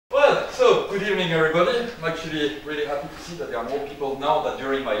good evening everybody. I'm actually really happy to see that there are more people now than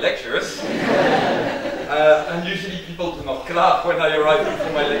during my lectures. And usually people do not clap when I arrive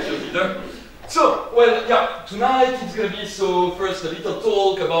before my lectures either. So, well, yeah, tonight it's going to be, so first a little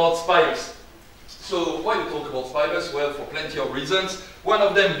talk about spiders. So, why we talk about spiders? Well, for plenty of reasons. One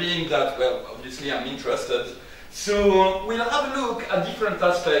of them being that, well, obviously I'm interested. So, we'll have a look at different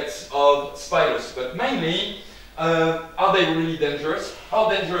aspects of spiders, but mainly, are they really dangerous? How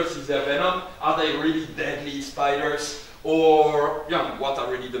dangerous is their venom? Are they really deadly spiders? Or, yeah, what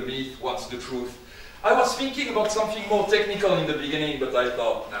are really the myth? What's the truth? I was thinking about something more technical in the beginning, but I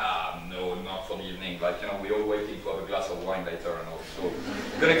thought, nah, no, not for the evening. Like, you know, we're all waiting to have a glass of wine later and all. So,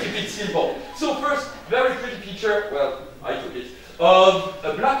 I'm gonna keep it simple. So first, very pretty picture, well, I took it, of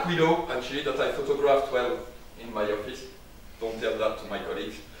a black widow, actually, that I photographed, well, in my office. Don't tell that to my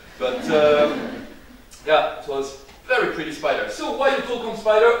colleagues. But, yeah, it was very pretty spider. So why you talk on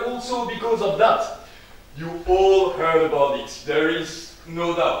spider? Also because of that. You all heard about it. There is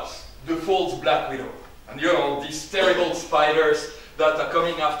no doubt. The false black widow. And you know, these terrible spiders that are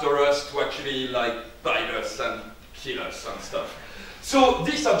coming after us to actually like bite us and kill us and stuff. So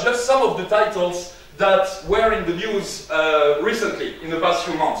these are just some of the titles that were in the news recently, in the past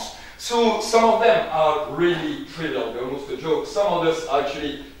few months. So some of them are really trivial, they're almost a joke. Some others are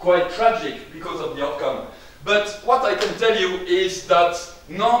actually quite tragic because of the outcome. But what I can tell you is that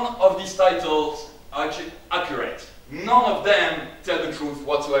none of these titles are actually accurate. None of them tell the truth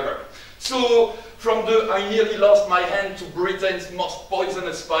whatsoever. So from the I nearly lost my hand to Britain's most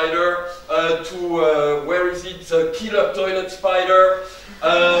poisonous spider to where is it, killer toilet spider,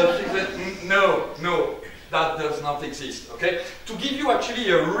 no. That does not exist, okay? To give you actually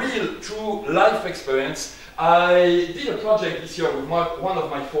a real, true life experience, I did a project this year with one of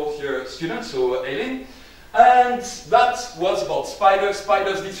my fourth-year students, so Eileen, and that was about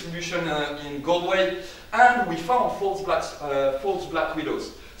spiders distribution in Galway, and we found false black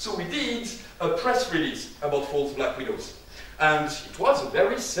widows. So we did a press release about false black widows. And it was a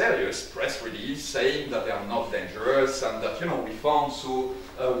very serious press release saying that they are not dangerous and that, you know, we found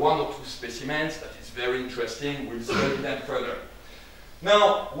one or two specimens that is very interesting, we'll study them further.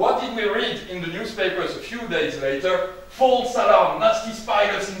 Now, what did we read in the newspapers a few days later? False alarm, nasty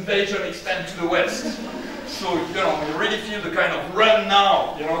spiders invasion extend to the west. So, you know, we really feel the kind of run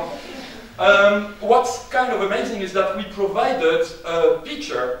now, you know. What's kind of amazing is that we provided a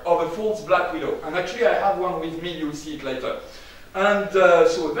picture of a false black widow. And actually I have one with me, you'll see it later. And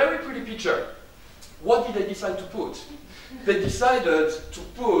so a very pretty picture. What did they decide to put? They decided to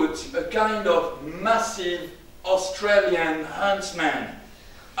put a kind of massive Australian huntsman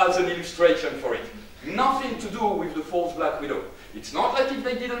as an illustration for it. Nothing to do with the false black widow. It's not like if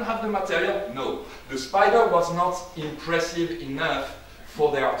they didn't have the material, no. The spider was not impressive enough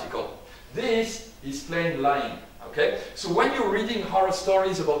for the article. This is plain lying, okay? So when you're reading horror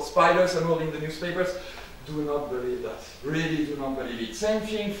stories about spiders and all in the newspapers, do not believe that. Really do not believe it. Same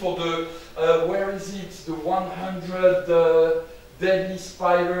thing for the, where is it? The 100 deadly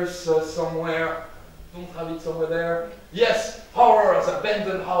spiders somewhere. Don't have it somewhere there. Yes, horrors,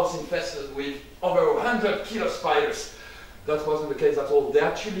 abandoned house infested with over 100 killer spiders. That wasn't the case at all. They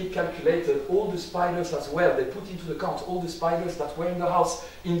actually calculated all the spiders as well. They put into the count all the spiders that were in the house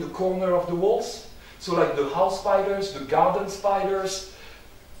in the corner of the walls. So like the house spiders, the garden spiders.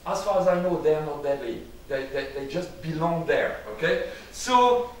 As far as I know, they are not deadly. They just belong there, okay?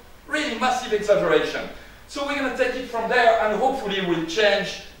 So, really massive exaggeration. So we're going to take it from there and hopefully we'll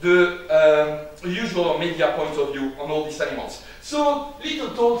change the usual media point of view on all these animals. So,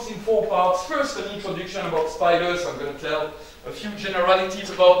 little talks in 4 parts. First, an introduction about spiders. I'm going to tell a few generalities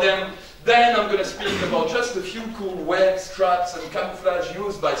about them. Then I'm going to speak about just a few cool webs, traps and camouflage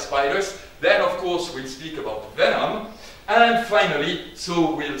used by spiders. Then, of course, we'll speak about venom. And finally,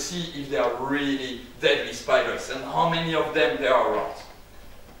 so we'll see if they are really deadly spiders and how many of them there are around.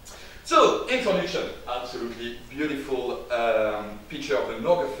 So, introduction. Absolutely beautiful picture of an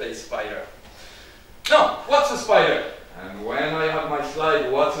ogre-faced spider. Now, what's a spider? And when I have my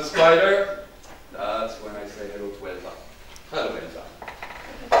slide, what's a spider? That's when I say hello to Elsa. Hello, Elsa.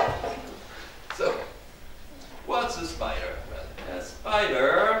 So, what's a spider? Well, a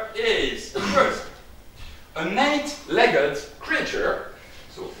spider is, first, an 8-legged creature.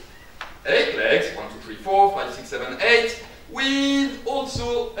 So, 8 legs, 1, 2, 3, 4, 5, 6, 7, 8, with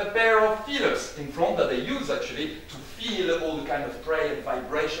also a pair of feelers in front that they use actually to feel all the kind of prey and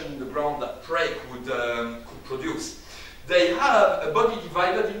vibration in the ground that prey could produce. They have a body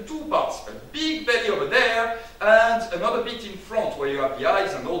divided in 2 parts, a big belly over there and another bit in front where you have the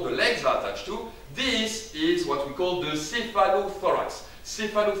eyes and all the legs are attached to. This is what we call the cephalothorax.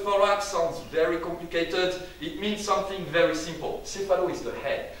 Cephalothorax sounds very complicated. It means something very simple. Cephalo is the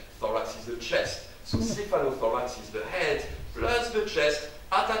head, thorax is the chest. So cephalothorax is the head plus the chest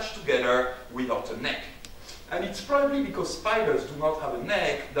attached together without a neck. And it's probably because spiders do not have a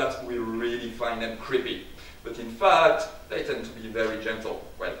neck that we really find them creepy. But in fact, they tend to be very gentle.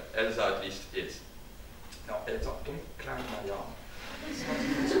 Well, Elsa at least is. Now, Elsa, don't climb my arm. It's not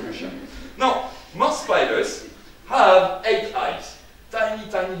a good solution. Now, most spiders have 8 eyes. Tiny,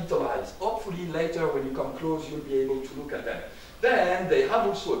 tiny little eyes. Hopefully later when you come close, you'll be able to look at them. Then they have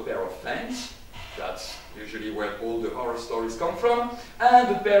also a pair of fangs. That's usually where all the horror stories come from.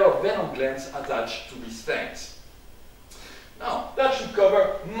 And a pair of venom glands attached to these fangs. Now, that should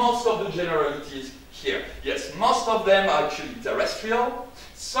cover most of the generalities here. Yes, most of them are actually terrestrial.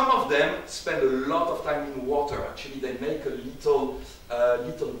 Some of them spend a lot of time in water. Actually, they make a little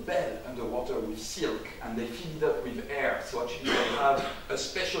bell underwater with silk, and they fill it up with air. So actually, they have a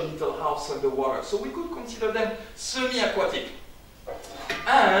special little house underwater. So we could consider them semi-aquatic.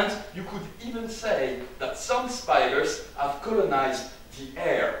 And you could even say that some spiders have colonized the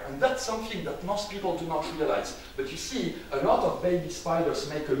air, and that's something that most people do not realize. But you see, a lot of baby spiders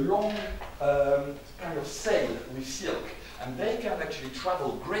make a long kind of sail with silk, and they can actually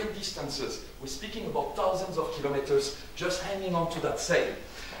travel great distances. We're speaking about thousands of kilometers just hanging onto that sail.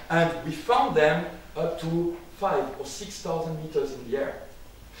 And we found them up to 5,000 or 6,000 meters in the air.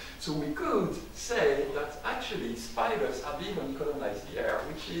 So we could say that actually spiders have even colonized the air,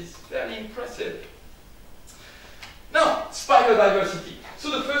 which is very impressive. Now, spider diversity. So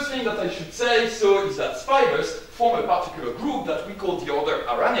the first thing that I should say is that spiders form a particular group that we call the order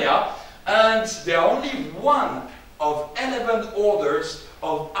Aranea, and there are only one of 11 orders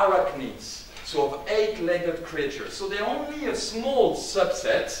of arachnids, so of 8-legged creatures. So they're only a small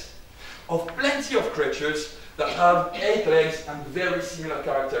subset of plenty of creatures that have 8 legs and very similar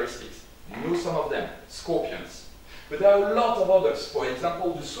characteristics. You know some of them, scorpions. But there are a lot of others. For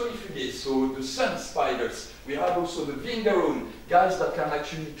example, the solifuges, so the sun spiders. We have also the vingaroon, guys that can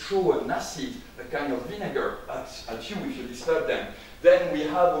actually throw an acid, a kind of vinegar, at you if you disturb them. Then we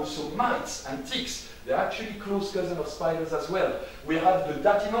have also mites and ticks. They're actually close cousins of spiders as well. We have the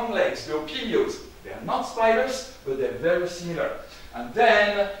datinong legs, the opilios. They are not spiders, but they're very similar. And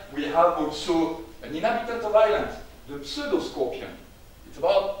then we have also an inhabitant of island, the pseudoscorpion. It's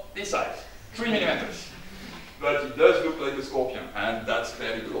about this size, 3 millimeters. But it does look like a scorpion, and that's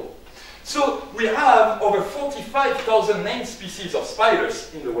very cool. So we have over 45,000 named species of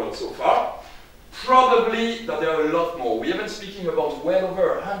spiders in the world so far. Probably that there are a lot more. We're even speaking about well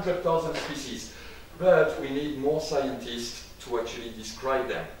over 100,000 species. But we need more scientists to actually describe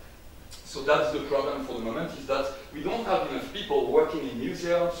them. So that's the problem for the moment, is that we don't have enough people working in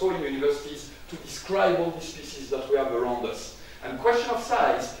museums or in universities to describe all the species that we have around us. And question of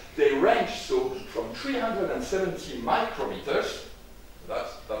size, they range from 370 micrometers,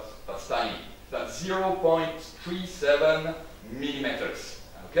 that's tiny, that's 0.37 millimeters,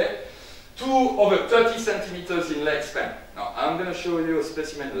 okay, to over 30 centimeters in leg span. Now, I'm going to show you a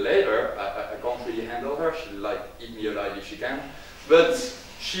specimen later. I can't really handle her. She'll like eat me alive if she can. But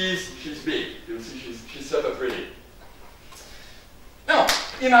she's big. You'll see she's super pretty. Now,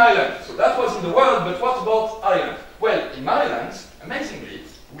 in Ireland, so that was in the world, but what about Ireland? Well, in Ireland, amazingly,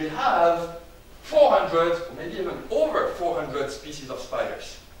 we have 400, or maybe even over 400 species of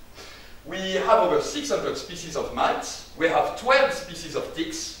spiders. We have over 600 species of mites. We have 12 species of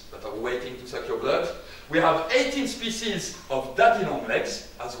ticks that are waiting to suck your blood. We have 18 species of daddy long legs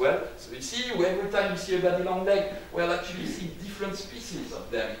as well. So you see, every time you see a daddy long leg, well, actually you see different species of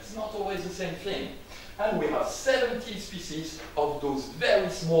them. It's not always the same thing. And we have 17 species of those very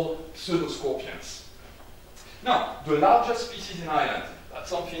small pseudoscorpions. Now, the largest species in Ireland, that's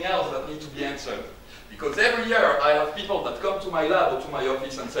something else that needs to be answered. Because every year I have people that come to my lab or to my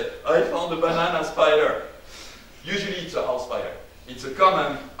office and say, I found a banana spider. Usually it's a house spider. It's a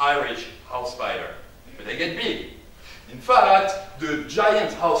common Irish house spider. But they get big. In fact, the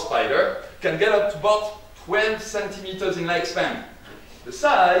giant house spider can get up to about 12 centimeters in leg span. The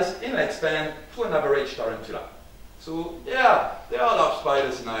size in leg span to an average tarantula. So yeah, there are large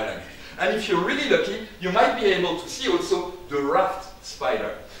spiders in Ireland. And if you're really lucky, you might be able to see also the raft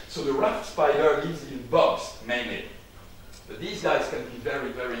spider. So the raft spider lives in bogs, mainly. But these guys can be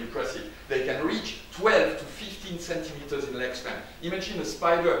very, very impressive. They can reach 12 to 15 centimeters in leg span. Imagine a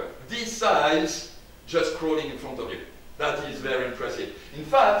spider this size just crawling in front of you. That is very impressive. In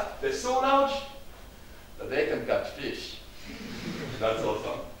fact, they're so large that they can catch fish. That's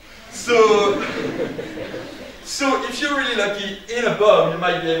awesome. So if you're really lucky, in a bog, you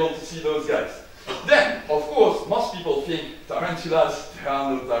might be able to see those guys. Then, of course, most people think tarantulas there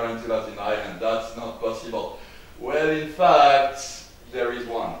are no tarantulas in Ireland, that's not possible. Well, in fact, there is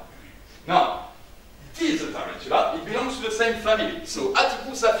one. Now, it is a tarantula, it belongs to the same family, so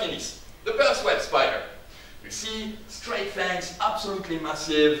Atticus affinis, the purse web spider. You see, straight fangs, absolutely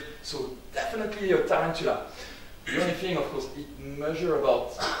massive, so definitely a tarantula. The only thing, of course, it measures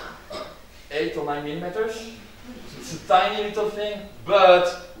about 8 or 9 millimeters. So it's a tiny little thing,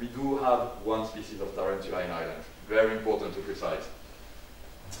 but we do have one species of tarantula in Ireland. Very important to precise.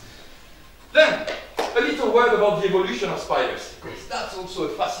 Then, a little word about the evolution of spiders, because that's also a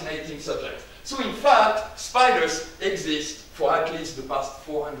fascinating subject. So in fact, spiders exist for at least the past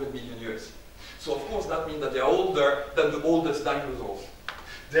 400 million years. So of course that means that they are older than the oldest dinosaurs.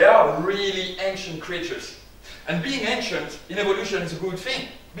 They are really ancient creatures. And being ancient in evolution is a good thing,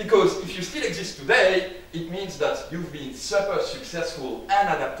 because if you still exist today, it means that you've been super successful and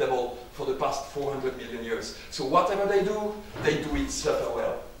adaptable for the past 400 million years. So whatever they do it super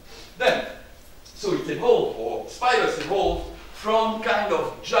well. Then, so it evolved, or spiders evolved, from kind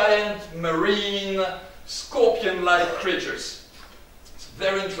of giant marine scorpion-like creatures. It's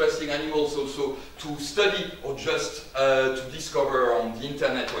very interesting animals also to study or just to discover on the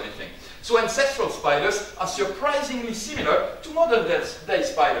internet or anything. So ancestral spiders are surprisingly similar to modern day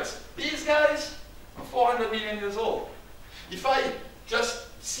spiders. These guys are 400 million years old. If I just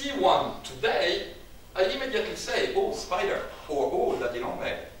see one today, I immediately say, oh, spider, or oh,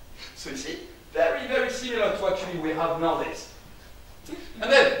 dadilombe. So you see, very, very similar to actually we have nowadays.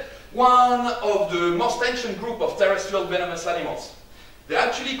 And then, one of the most ancient group of terrestrial venomous animals. They're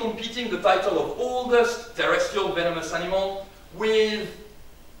actually competing the title of oldest terrestrial venomous animal with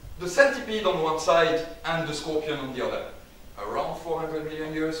the centipede on one side and the scorpion on the other. Around 400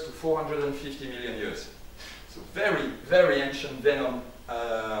 million years to 450 million years. So very, very ancient venom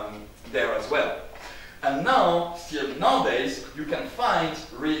there as well. And now, still nowadays, you can find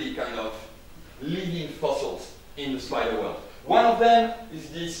really kind of living fossils in the spider world. One of them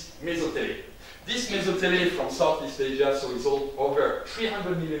is this mesotele. This mesotele from Southeast Asia, so it's over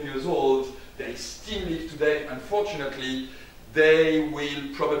 300 million years old. They still live today. Unfortunately, they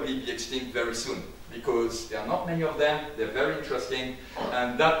will probably be extinct very soon because there are not many of them. They're very interesting,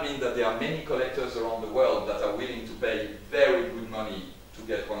 and that means that there are many collectors around the world that are willing to pay very good money to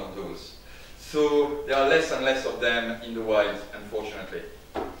get one of those. So there are less and less of them in the wild, unfortunately.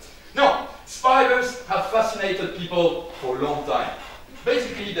 Now, spiders have fascinated people for a long time.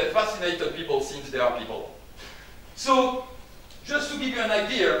 Basically, they've fascinated people since they are people. So, just to give you an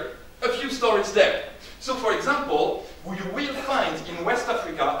idea, a few stories there. So, for example, you will find in West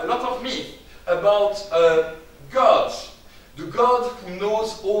Africa a lot of myths about gods. The god who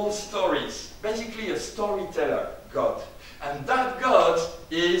knows all stories. Basically, a storyteller god. And that god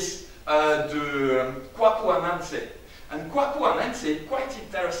is the Kwaku Anansi. And Kwaku Anansi, quite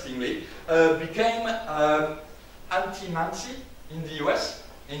interestingly, became anti-Nancy in the US,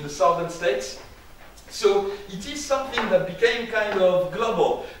 in the southern states. So it is something that became kind of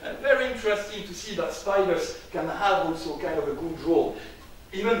global. And very interesting to see that spiders can have also kind of a good role.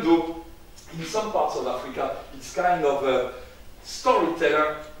 Even though in some parts of Africa, it's kind of a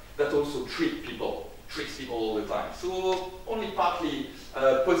storyteller that also tricks people all the time. So only partly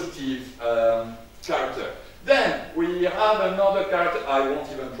positive character. Then we have another character, I won't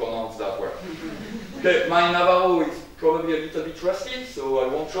even pronounce that word. Okay, my Navarro is probably a little bit rusty, so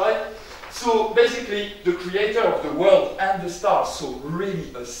I won't try. So basically, the creator of the world and the stars, so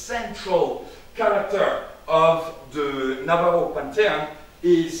really a central character of the Navarro pantheon,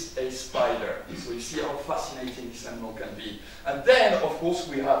 is a spider. So you see how fascinating this animal can be. And then, of course,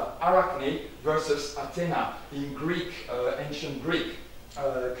 we have Arachne versus Athena in Greek, ancient Greek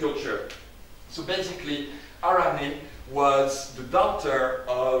culture. So basically, Arachne was the daughter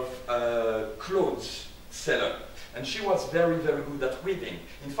of clothes seller. And she was very, very good at weaving.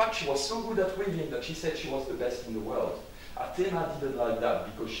 In fact, she was so good at weaving that she said she was the best in the world. Athena didn't like that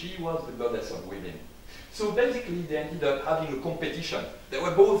because she was the goddess of weaving. So basically, they ended up having a competition. They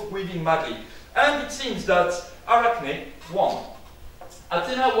were both weaving madly. And it seems that Arachne won.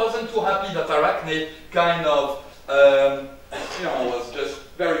 Athena wasn't too happy that Arachne kind of, was just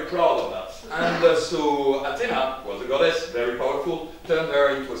very proud of that. And so Athena was a goddess, very powerful, turned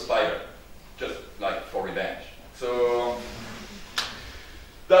her into a spider, just like for revenge. So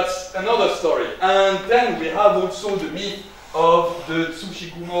that's another story. And then we have also the myth of the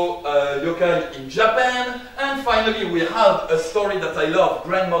Tsushigumo yokai in Japan. And finally we have a story that I love,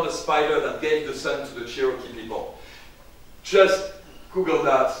 grandmother spider that gave the sun to the Cherokee people. Just Google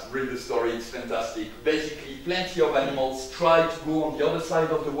that, read the story, it's fantastic. Basically, plenty of animals try to go on the other side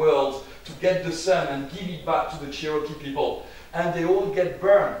of the world to get the sun and give it back to the Cherokee people. and they all get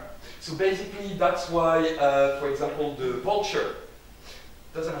burned. So basically, that's why, for example, the vulture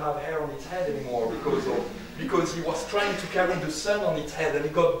doesn't have hair on its head anymore because he was trying to carry the sun on its head and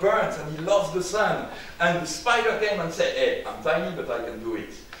he got burnt and he lost the sun. And the spider came and said, hey, I'm tiny, but I can do it.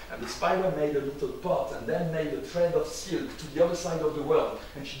 And the spider made a little pot and then made a thread of silk to the other side of the world.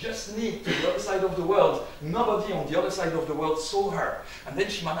 And she just sneaked to the other side of the world. Nobody on the other side of the world saw her. And then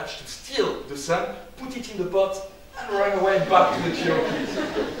she managed to steal the sun, put it in the pot, and run away back to the Cherokees.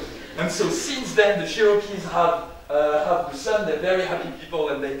 And so since then, the Cherokees have the sun, they're very happy people,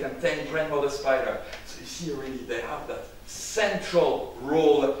 and they can thank Grandmother Spider. So you see, really, they have that central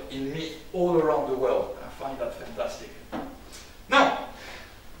role in myth all around the world. I find that fantastic. Now,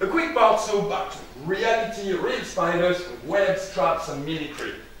 a quick part, so back to reality, real spiders with webs, traps, and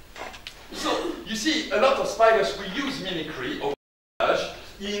mimicry. So, you see, a lot of spiders will use mimicry or camouflage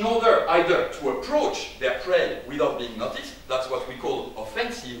in order either to approach their prey without being noticed, that's what we call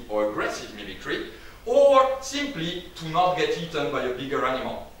offensive or aggressive mimicry, or simply to not get eaten by a bigger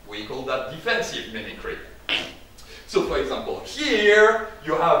animal. We call that defensive mimicry. So, for example, here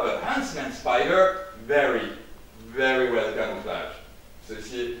you have a huntsman spider, very, very well camouflaged. So you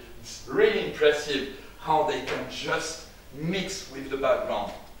see, it's really impressive how they can just mix with the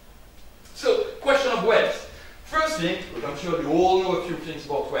background. So, question of webs. First thing, I'm sure you all know a few things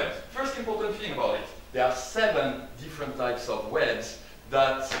about webs. First important thing about it, there are 7 different types of webs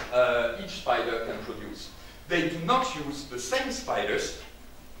that each spider can produce. They do not use the same spiders,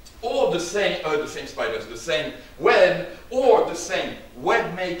 or the same web, or the same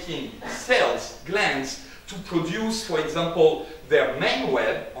web-making cells, glands, to produce, for example, their main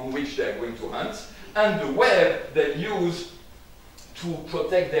web on which they're going to hunt, and the web they use to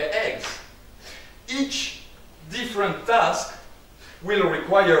protect their eggs. Each different task will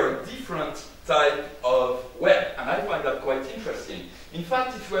require a different type of web, and I find that quite interesting. In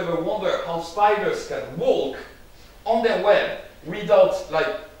fact, if you ever wonder how spiders can walk on their web without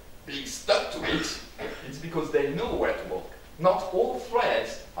being stuck to it, it's because they know where to walk. Not all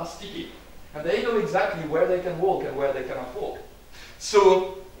threads are sticky, and they know exactly where they can walk and where they cannot walk.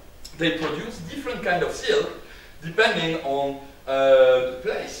 So they produce different kind of silk depending on the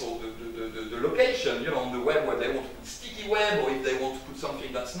place or the location, on the web where they want to put sticky web, or if they want to put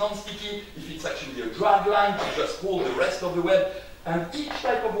something that's non-sticky, if it's actually a drag line to just hold the rest of the web. And each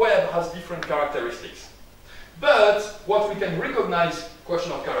type of web has different characteristics. But what we can recognize,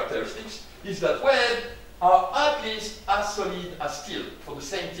 question of characteristics, is that webs are at least as solid as steel for the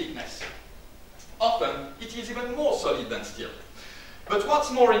same thickness. Often, it is even more solid than steel. But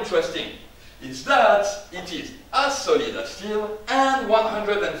what's more interesting is that it is as solid as steel and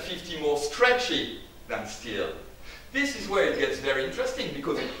 150 more stretchy than steel. This is where it gets very interesting,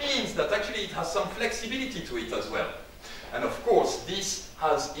 because it means that actually it has some flexibility to it as well. And of course, this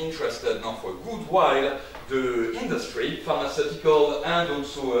has interested now for a good while the industry, pharmaceutical and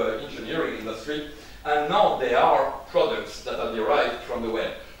also engineering industry, and now there are products that are derived from the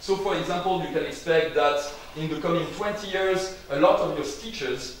web. So for example, you can expect that in the coming 20 years, a lot of your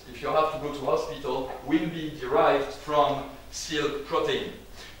stitches, if you have to go to hospital, will be derived from silk protein.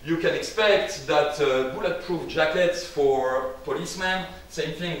 You can expect that bulletproof jackets for policemen,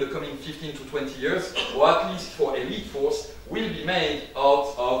 same thing in the coming 15 to 20 years, or at least for elite force, will be made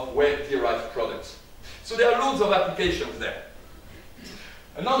out of web-derived products. So there are loads of applications there.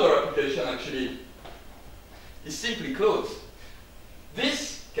 Another application actually is simply clothes.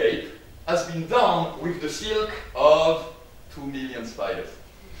 This cape has been done with the silk of 2 million spiders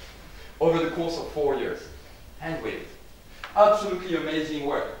over the course of 4 years, hand-weaved. Absolutely amazing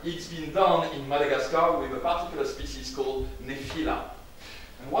work. It's been done in Madagascar with a particular species called Nephila.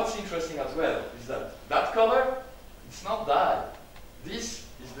 And what's interesting as well is that that color, it's not dyed. This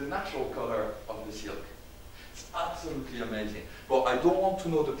is the natural color of the silk. It's absolutely amazing. But I don't want to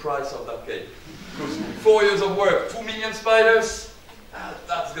know the price of that cape. Because 4 years of work, 2 million spiders,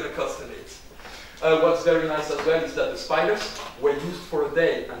 that's going to cost a bit. What's very nice as well is that the spiders were used for a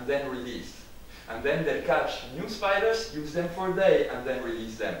day and then released. And then they catch new spiders, use them for a day, and then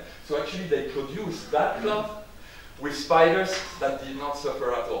release them. So actually they produce that cloth with spiders that did not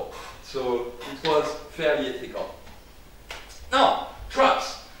suffer at all. So it was fairly ethical. Now,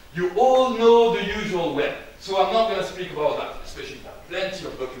 traps. You all know the usual web. So I'm not going to speak about that, especially there are plenty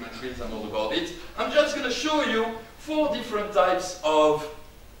of documentaries and all about it. I'm just going to show you 4 different types of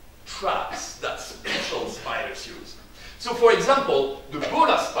traps that special spiders use. So for example, the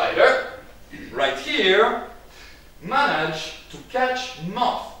bola spider, right here, managed to catch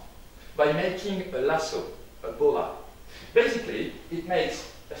moth by making a lasso, a bola. Basically, it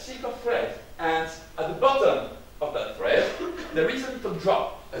makes a silk of thread, and at the bottom of that thread, there is a little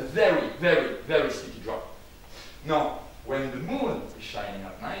drop, a very, very, very sticky drop. Now, when the moon is shining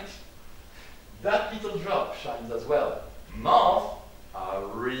at night, that little drop shines as well. Moths are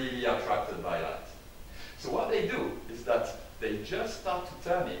really attracted by that. So what they do is that they just start to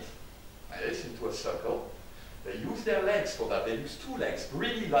turn it like this into a circle. They use their legs for that. They use two legs,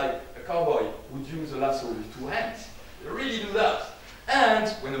 really like a cowboy would use a lasso with two hands. They really do that. And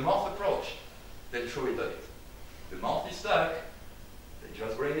when the moth approaches, they throw it at it. The moth is stuck, they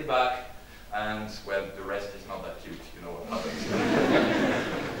just bring it back, and, well, the rest is not that cute, you know what happens.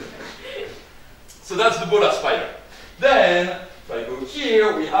 So that's the bola spider. Then, if I go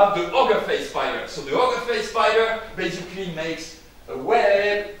here, we have the ogre-faced spider. So the ogre-faced spider basically makes a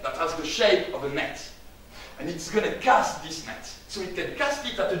web that has the shape of a net. And it's going to cast this net. So it can cast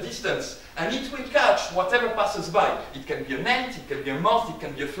it at a distance, and it will catch whatever passes by. It can be an ant, it can be a moth, it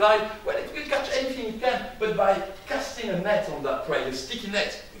can be a fly. Well, it will catch anything it can, but by casting a net on that prey, a sticky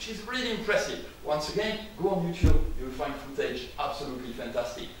net, which is really impressive. Once again, go on YouTube, you will find footage absolutely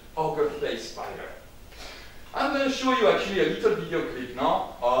fantastic. Ogre-faced spider. I'm going to show you actually a little video clip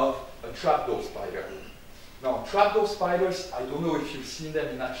now of a trapdoor spider. Now, trapdoor spiders, I don't know if you've seen them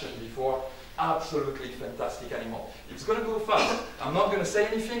in action before. Absolutely fantastic animal. It's going to go fast. I'm not going to say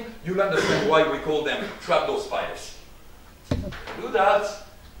anything. You'll understand why we call them trapdoor spiders. Do that.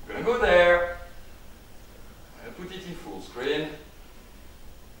 I'm going to go there. I'm going to put it in full screen.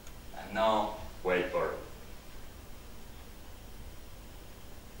 And now, wait for it.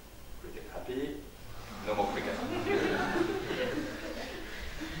 Cricket happy. No more cricket.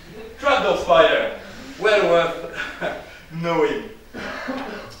 Trapdoor spider. Well worth knowing.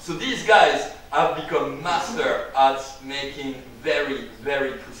 So these guys have become master at making very,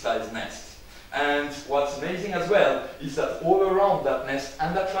 very precise nests. And what's amazing as well is that all around that nest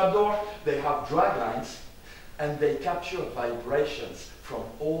and that trapdoor, they have drag lines, and they capture vibrations from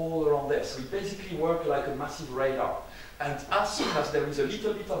all around there. So it basically works like a massive radar. And as soon as there is a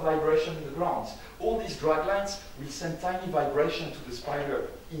little bit of vibration in the ground, all these drag lines will send tiny vibration to the spider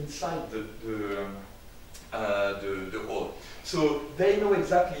inside the hole. So they know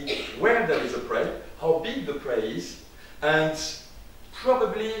exactly where there is a prey, how big the prey is, and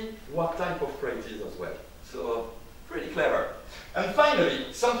probably what type of prey it is as well. So pretty clever. And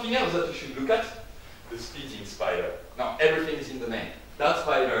finally, something else that you should look at, the spitting spider. Now everything is in the name. That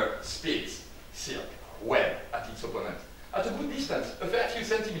spider spits silk, web at its opponent, at a good distance, a fair few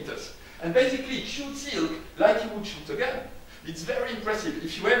centimeters. And basically it shoots silk like you would shoot a gun. It's very impressive.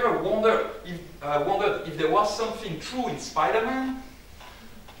 If you ever wondered if there was something true in Spider-Man,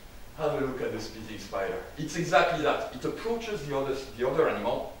 have a look at the spitting spider. It's exactly that. It approaches the other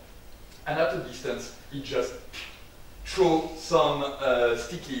animal, and at a distance, it just throws some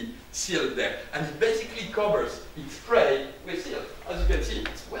sticky silk there. And it basically covers its prey with silk. As you can see,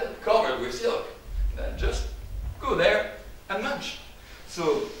 it's well covered with silk. Then just go there and munch.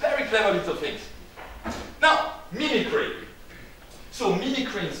 So, very clever little things. Now, mimicry. So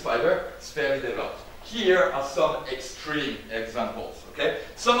mimicry in spider is fairly developed. Here are some extreme examples, okay?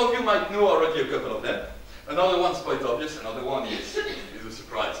 Some of you might know already a couple of them. Another one's quite obvious, another one is a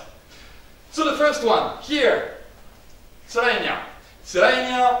surprise. So the first one, here, Selenia.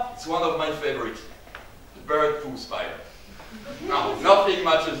 Selenia is one of my favorites, the bird poo spider. Now, nothing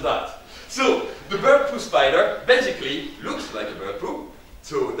matches that. So, the bird poo spider basically looks like a bird poo.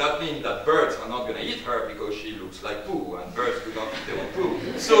 So that means that birds are not going to eat her because she looks like poo, and birds do not eat their own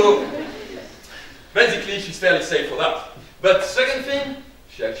poo. So basically she's fairly safe for that. But second thing,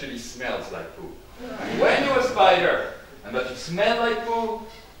 she actually smells like poo. And when you're a spider and that you smell like poo,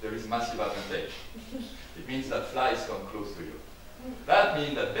 there is massive advantage. It means that flies come close to you. That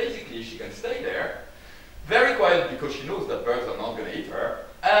means that basically she can stay there, very quiet because she knows that birds are not going to eat her,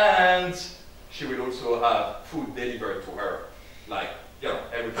 and she will also have food delivered to her, like, you know,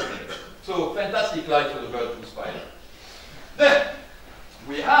 everything. So fantastic life for the bird poo spider. Then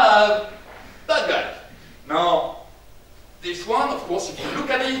we have that guy. Now, this one, of course, if you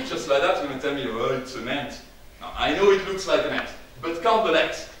look at it just like that, you're going to tell me, oh, it's an ant. Now, I know it looks like an ant, but count the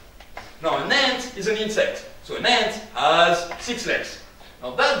legs. Now, an ant is an insect. So an ant has 6 legs.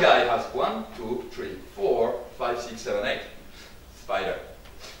 Now, that guy has 1, 2, 3, 4, 5, 6, 7, 8. Spider.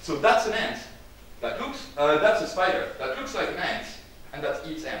 So that's an ant. That's a spider. That looks like an ant. And that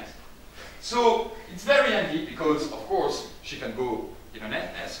eats ants. So it's very handy because, of course, she can go in an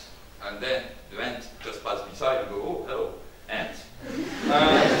ant nest, and then the ant just passes beside and go, oh, hello, ant.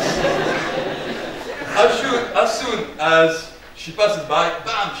 As soon as she passes by,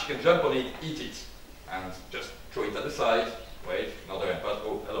 bam, she can jump on it, eat it, and just throw it at the side. Wait, another ant pass,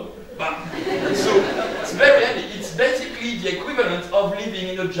 oh, hello, bam. So it's very handy. It's basically basically the equivalent of living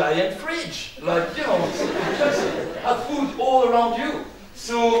in a giant fridge. Like, you know, you just have food all around you.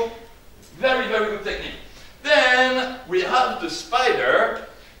 So, very, very good technique. Then we have the spider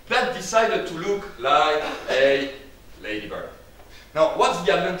that decided to look like a ladybird. Now, what's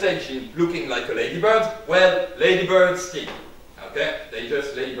the advantage in looking like a ladybird? Well, ladybirds sting. Okay?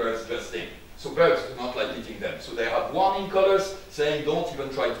 Ladybirds just sting. So birds do not like eating them. So they have warning colors saying, don't even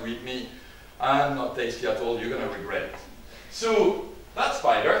try to eat me. I'm not tasty at all, you're going to regret it. So that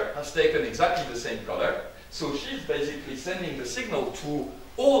spider has taken exactly the same color. So she's basically sending the signal to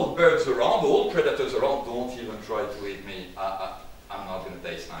all birds around, all predators around, don't even try to eat me. I'm not going to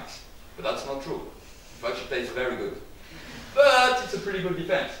taste nice. But that's not true. In fact, she tastes very good. But it's a pretty good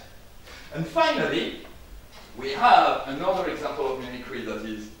defense. And finally, we have another example of mimicry that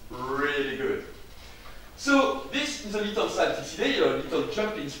is really good. So this is a little Salticidae, a little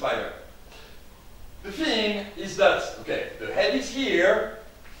jumping spider. The thing is that, okay, the head is here,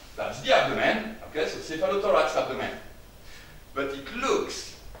 that's the abdomen, okay, so cephalothorax abdomen. But it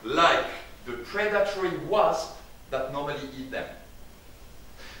looks like the predatory wasp that normally eat them.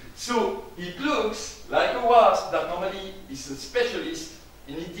 So it looks like a wasp that normally is a specialist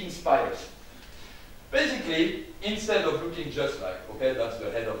in eating spiders. Basically, instead of looking just like, okay, that's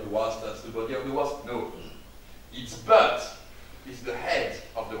the head of the wasp, that's the body of the wasp, no. Its butt is the head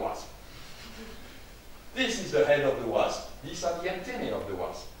of the wasp. This is the head of the wasp. These are the antennae of the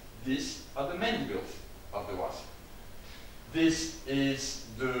wasp. These are the mandibles of the wasp. This is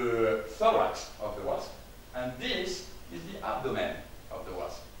the thorax of the wasp. And this is the abdomen of the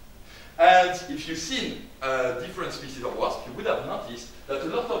wasp. And if you've seen different species of wasp, you would have noticed that a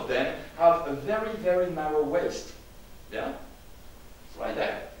lot of them have a very, very narrow waist. Yeah? It's right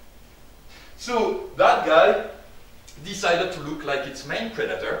there. So that guy decided to look like its main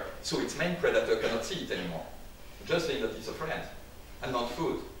predator, so its main predator cannot see it anymore. Just saying that it's a friend, and not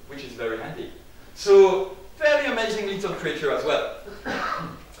food, which is very handy. So, very amazing little creature as well.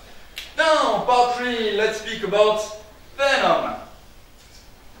 Now, part 3, let's speak about Venom.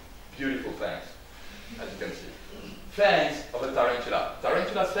 Beautiful fangs, as you can see. Fangs of a tarantula.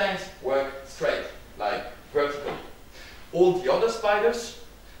 Tarantula's fangs work straight, like vertically. All the other spiders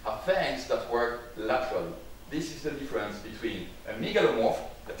have fangs that work laterally. This is the difference between a megalomorph,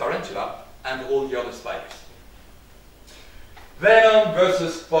 a tarantula, and all the other spiders. Venom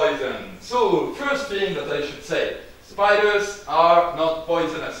versus poison. So, first thing that I should say, spiders are not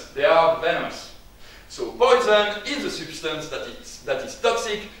poisonous, they are venomous. So, poison is a substance that is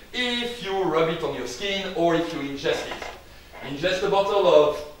toxic if you rub it on your skin or if you ingest it. Ingest a bottle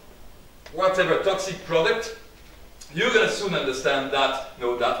of whatever toxic product, you're going to soon understand that,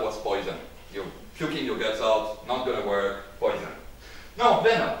 no, that was poison. You're puking your guts out, not going to work, poison. Now,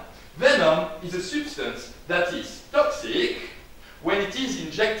 venom. Venom is a substance that is toxic when it is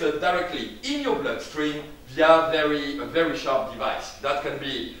injected directly in your bloodstream via a very sharp device. That can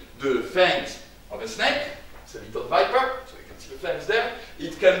be the fangs of a snake, it's a little viper, so you can see the fangs there.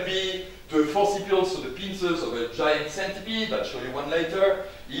 It can be the forcipils, so the pincers of a giant centipede, I'll show you one later.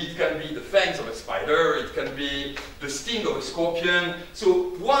 It can be the fangs of a spider, it can be the sting of a scorpion.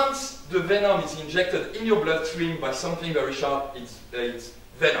 So once the venom is injected in your bloodstream by something very sharp, it's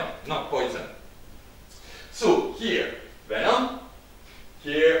venom, not poison. So here, venom,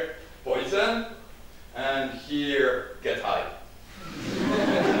 here, poison, and here, get high.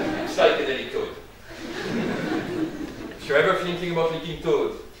 Psychedelic toad. If you're ever thinking about licking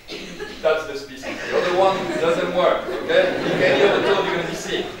toad, that's the species. The other one doesn't work, okay? Lick any other toad, you're going to be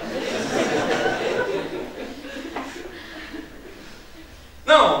sick.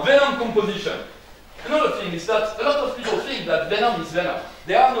 Now, venom composition. Another thing is that a lot of people think that venom is venom.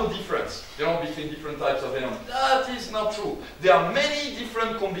 There are no difference, between different types of venom. That is not true. There are many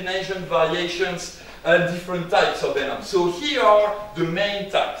different combination variations and different types of venom. So here are the main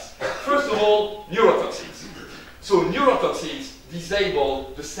types. First of all, neurotoxins. So neurotoxins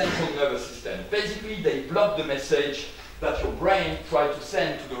disable the central nervous system. Basically, they block the message that your brain tries to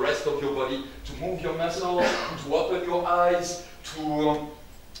send to the rest of your body to move your muscles, to open your eyes, to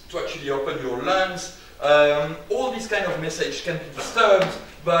actually open your lungs. All these kind of message can be disturbed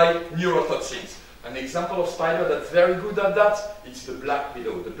by neurotoxins. An example of spider that's very good at that, it's the black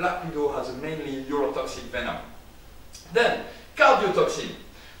widow. The black widow has a mainly neurotoxic venom. Then, cardiotoxin.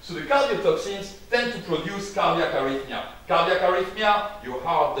 So the cardiotoxins tend to produce cardiac arrhythmia. Cardiac arrhythmia, your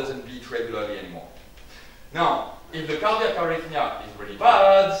heart doesn't beat regularly anymore. Now, if the cardiac arrhythmia is really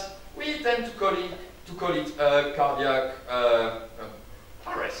bad, we tend to call it cardiac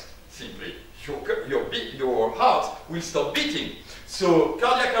arrest, simply. Your heart will stop beating. So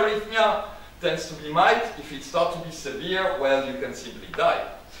cardiac arrhythmia tends to be mild. If it starts to be severe, well, you can simply die.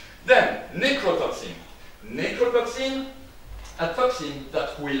 Then, necrotoxin. Necrotoxin, a toxin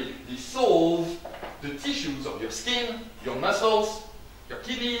that will dissolve the tissues of your skin, your muscles, your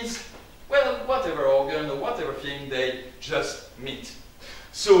kidneys, well, whatever organ or whatever thing they just meet.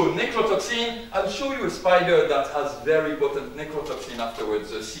 So necrotoxin, I'll show you a spider that has very potent necrotoxin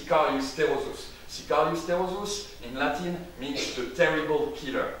afterwards, Sicarius pterosus. Sicarius pterosus in Latin means the terrible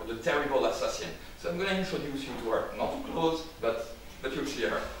killer or the terrible assassin. So I'm going to introduce you to her. Not too close, but you'll see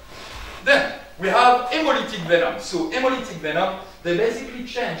her. Then we have hemolytic venom. So hemolytic venom, they basically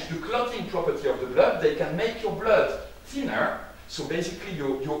change the clotting property of the blood. They can make your blood thinner. So basically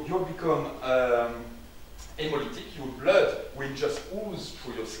you become hemolytic. Your blood will just ooze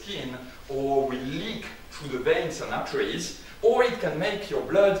through your skin or will leak through the veins and arteries. Or it can make your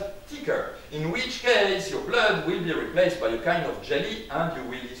blood thicker, in which case your blood will be replaced by a kind of jelly, and you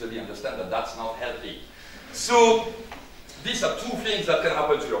will easily understand that that's not healthy. So these are two things that can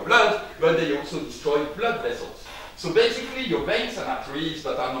happen to your blood, but they also destroy blood vessels. So basically your veins and arteries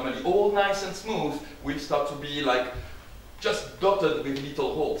that are normally all nice and smooth will start to be like just dotted with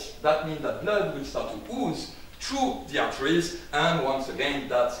little holes. That means that blood will start to ooze through the arteries, and once again,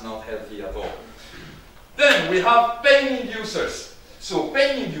 that's not healthy at all. Then we have pain inducers. So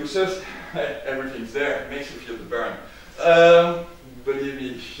pain inducers, everything's there, it makes you feel the burn. Believe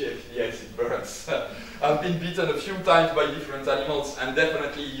me, yes, it burns. I've been bitten a few times by different animals, and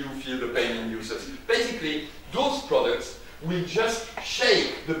definitely you feel the pain inducers. Basically, those products will just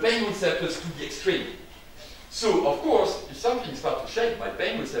shake the pain receptors to the extreme. So, of course, if something starts to shake my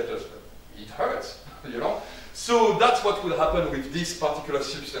pain receptors, it hurts, you know? So that's what will happen with these particular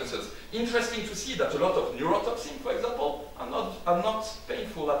substances. Interesting to see that a lot of neurotoxin, for example, are not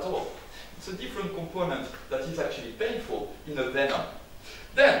painful at all. It's a different component that is actually painful in a venom.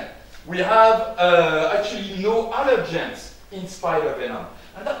 Then we have actually no allergens in spider venom.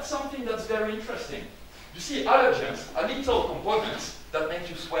 And that's something that's very interesting. You see, allergens are little components that make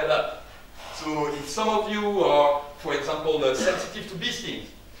you swell up. So if some of you are, for example, sensitive to bee stings,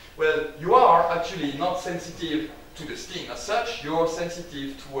 well, you are actually not sensitive to the sting as such, you're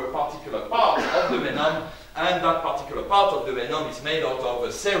sensitive to a particular part of the venom, and that particular part of the venom is made out of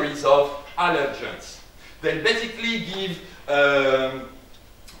a series of allergens. They basically give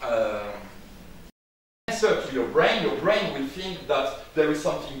answer to your brain will think that there is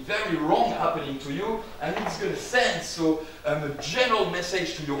something very wrong happening to you, and it's going to send a general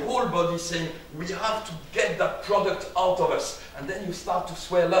message to your whole body saying, we have to get that product out of us. And then you start to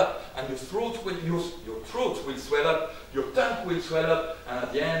swell up, and your throat will swell up, your tongue will swell up, and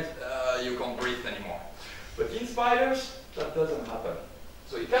at the end, you can't breathe anymore. But in spiders, that doesn't happen.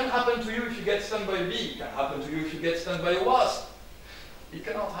 So it can happen to you if you get stung by a bee, it can happen to you if you get stung by a wasp. It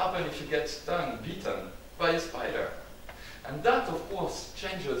cannot happen if you get stung, bitten by a spider. And that, of course,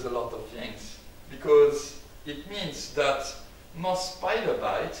 changes a lot of things, because it means that most spider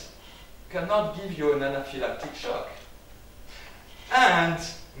bites cannot give you an anaphylactic shock. And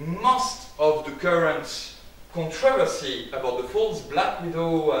most of the current controversy about the false black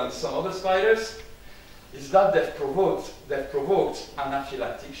widow and some other spiders is that they've provoked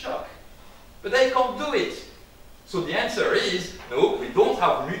anaphylactic shock. But they can't do it. So the answer is, no, we don't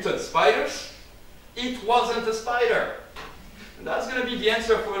have mutant spiders. It wasn't a spider. And that's going to be the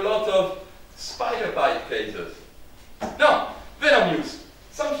answer for a lot of spider bite cases. Now, venom use.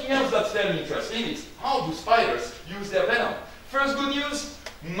 Something else that's very interesting is how do spiders use their venom? First good news,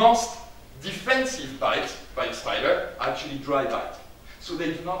 most defensive bites by a spider are actually dry bite. So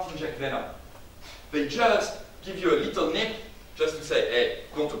they do not inject venom. They just give you a little nip just to say, hey,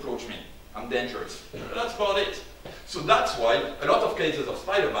 don't approach me, I'm dangerous. But that's about it. So that's why a lot of cases of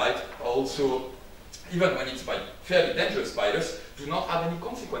spider bite are also, even when it's by fairly dangerous spiders, do not have any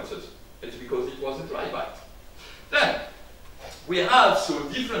consequences. It's because it was a dry bite. Then, we have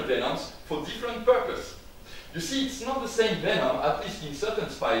different venoms for different purpose. You see, it's not the same venom, at least in certain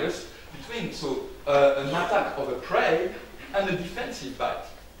spiders, between an attack of a prey and a defensive bite.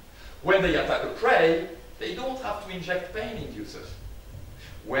 When they attack a prey, they don't have to inject pain inducers.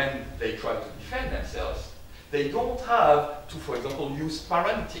 When they try to defend themselves, they don't have to, for example, use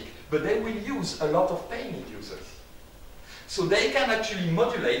paralytic, but they will use a lot of pain inducers. So they can actually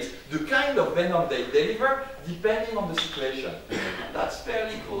modulate the kind of venom they deliver depending on the situation. And that's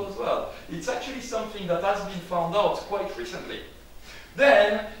fairly cool as well. It's actually something that has been found out quite recently.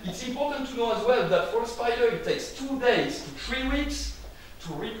 Then, it's important to know as well that for a spider it takes 2 days to 3 weeks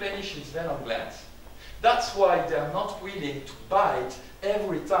to replenish its venom glands. That's why they're not willing to bite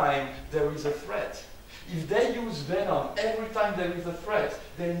every time there is a threat. If they use venom every time there is a threat,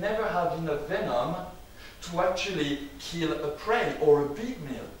 they never have enough venom to actually kill a prey or a big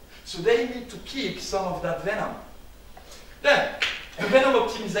meal. So they need to keep some of that venom. Then, the venom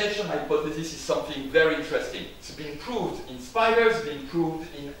optimization hypothesis is something very interesting. It's been proved in spiders, it's been proved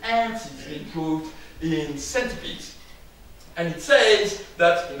in ants, it's been proved in centipedes. And it says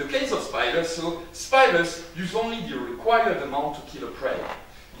that in the case of spiders, so spiders use only the required amount to kill a prey.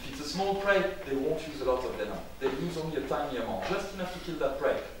 If it's a small prey, they won't use a lot of venom. They use only a tiny amount, just enough to kill that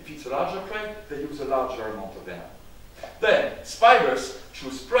prey. If it's a larger prey, they use a larger amount of venom. Then, spiders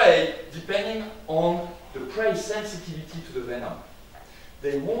choose prey depending on the prey's sensitivity to the venom.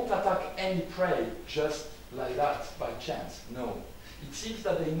 They won't attack any prey just like that, by chance. No. It seems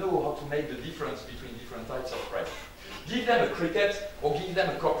that they know how to make the difference between different types of prey. Give them a cricket or give them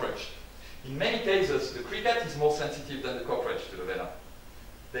a cockroach. In many cases, the cricket is more sensitive than the cockroach to the venom.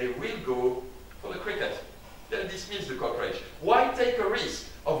 They will go for the cricket. They'll dismiss the cockroach. Why take a risk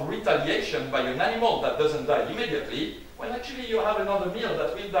of retaliation by an animal that doesn't die immediately when actually you have another meal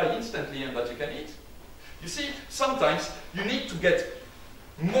that will die instantly and that you can eat? You see, sometimes you need to get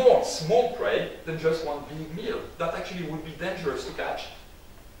more small prey than just one big meal. That actually would be dangerous to catch.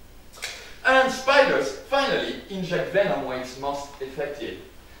 And spiders, finally, inject venom where it's most effective.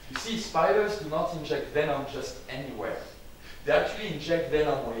 You see, spiders do not inject venom just anywhere. They actually inject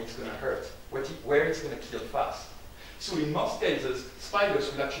venom where it's going to hurt, where it's going to kill fast. So in most cases,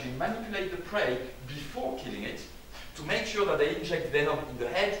 spiders will actually manipulate the prey before killing it to make sure that they inject venom in the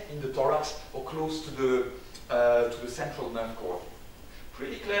head, in the thorax, or close to the central nerve cord.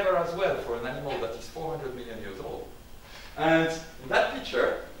 Pretty clever as well for an animal that is 400 million years old. And in that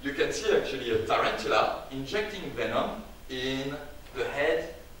picture, you can see actually a tarantula injecting venom in the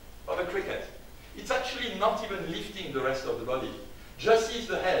head of a cricket. It's actually not even lifting the rest of the body. Just seize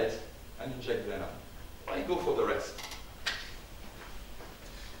the head and inject venom. Why go for the rest?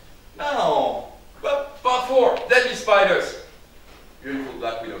 Now, part 4, deadly spiders. Beautiful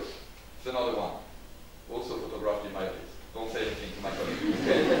black widows. It's another one. Also photographed in my office. Don't say anything to my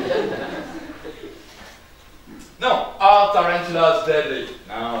colleagues. Now, are tarantulas deadly?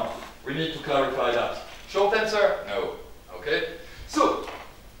 Now, we need to clarify that. Short answer, no. Okay? So,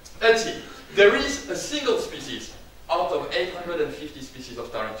 let's see. There is a single species out of 850 species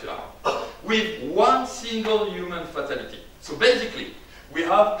of tarantula with one single human fatality. So basically, we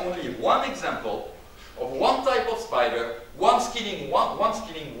have only one example of one type of spider, one killing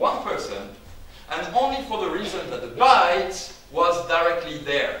one person, and only for the reason that the bite was directly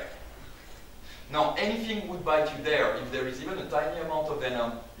there. Now, anything would bite you there. If there is even a tiny amount of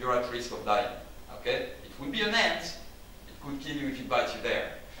venom, you're at risk of dying. Okay? It would be an ant. It could kill you if it bites you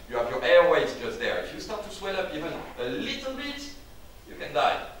there. You have your airways just there. If you start to swell up even a little bit, you can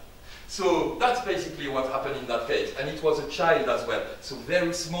die. So that's basically what happened in that case. And it was a child as well. So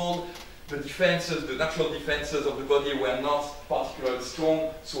very small. The defenses, the natural defenses of the body were not particularly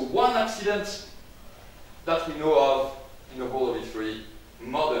strong. So one accident that we know of in the whole of history,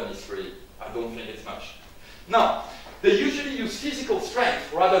 modern history, I don't think it's much. Now, they usually use physical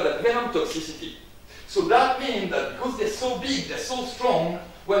strength rather than venom toxicity. So that means that because they're so big, they're so strong,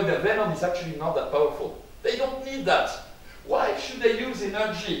 well, their venom is actually not that powerful. They don't need that. Why should they use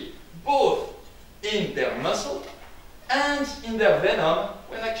energy both in their muscle and in their venom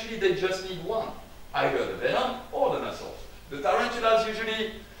when actually they just need one? Either the venom or the muscles. The tarantulas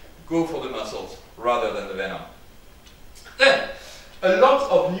usually go for the muscles rather than the venom. Then, a lot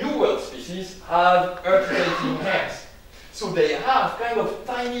of New World species have urticating hairs. So they have kind of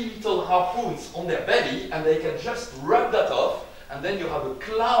tiny little harpoons on their belly and they can just rub that off and then you have a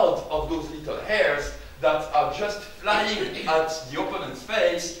cloud of those little hairs that are just flying at the opponent's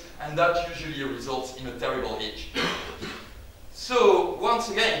face and that usually results in a terrible itch. So once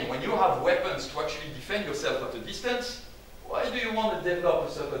again, when you have weapons to actually defend yourself at a distance, why do you want to develop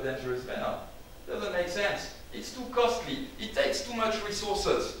a super dangerous venom? Doesn't make sense. It's too costly. It takes too much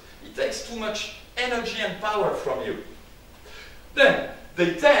resources. It takes too much energy and power from you. Then,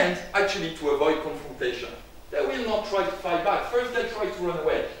 they tend actually to avoid confrontation. They will not try to fight back. First, they try to run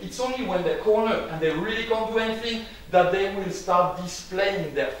away. It's only when they're cornered and they really can't do anything that they will start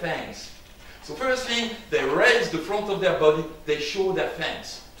displaying their fangs. So first thing, they raise the front of their body, they show their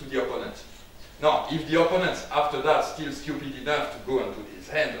fangs to the opponent. Now, if the opponent, after that, still stupid enough to go and put his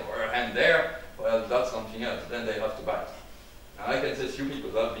hand or her hand there, well, that's something else. Then they have to bite. And I can say stupid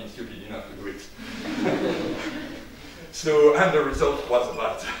because I've been stupid enough to do it. So, and the result was a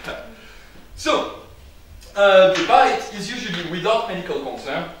bite. So, The bite is usually without medical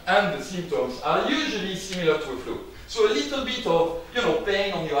concern, and the symptoms are usually similar to a flu. So a little bit of,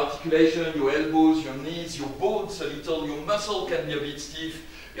 pain on your articulation, your elbows, your knees, your bones a little, your muscle can be a bit stiff.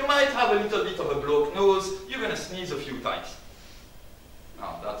 You might have a little bit of a blocked nose. You're going to sneeze a few times.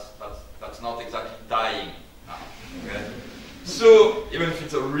 No, that's not exactly dying. No, okay? So, even if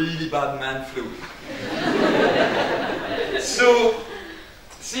it's a really bad man flu. So,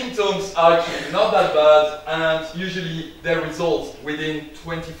 symptoms are actually not that bad, and usually they resolve within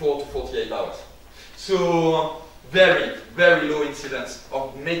 24 to 48 hours. So, very, very low incidence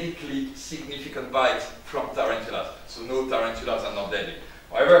of medically significant bites from tarantulas. So, no tarantulas are not deadly.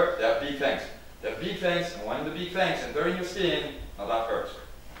 However, they have big fangs. They have big fangs, and when the big fangs enter in your skin, now that hurts.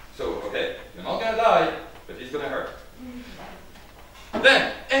 So, okay, you're not going to die, but it's going to hurt.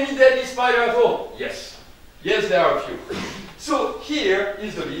 Then, any deadly spider at all? Yes. Yes, there are a few. So, here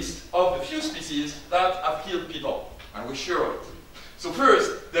is the list of the few species that have killed people, and we're sure of it. So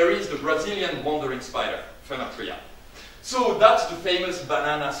first, there is the Brazilian wandering spider, Venom. So that's the famous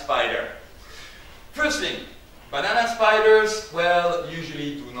banana spider. First thing, banana spiders, well,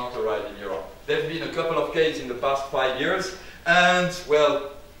 usually do not arrive in Europe. There have been a couple of cases in the past 5 years, and,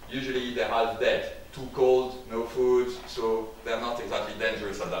 well, usually they're half dead. Too cold, no food, so they're not exactly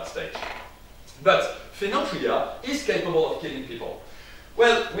dangerous at that stage. But Venom is capable of killing people.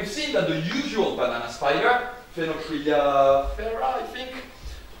 Well, we've seen that the usual banana spider, Venom fera, I think,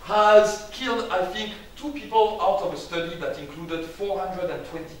 has killed, I think, 2 people out of a study that included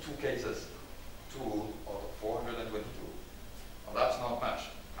 422 cases. 2 out of 422. Well, that's not much,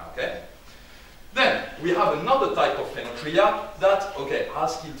 okay? Then, we have another type of Phenotria that, okay,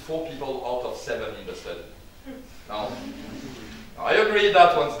 has killed 4 people out of 7 in the study. Now, I agree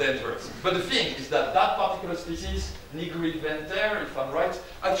that one's dangerous. But the thing is that that particular species, Nigrid venter, if I'm right,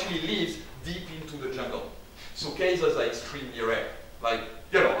 actually lives deep into the jungle. So cases are extremely rare. Like,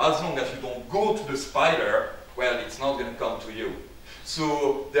 as long as you don't go to the spider, well, it's not going to come to you.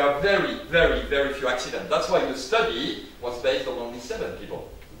 So there are very, very, very few accidents. That's why the study was based on only 7 people,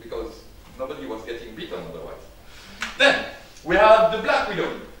 because nobody was getting bitten otherwise. Then, we have the black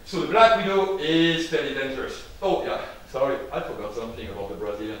widow. So the black widow is very dangerous. Oh, yeah, sorry, I forgot something about the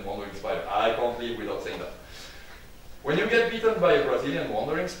Brazilian wandering spider. I can't live without saying that. When you get bitten by a Brazilian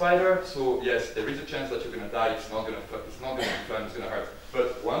wandering spider, so yes, there is a chance that you're going to die. It's not going to be fun, it's going to hurt.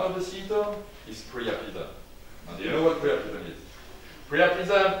 But one of the symptoms is priapism. Now, do you know what priapism is?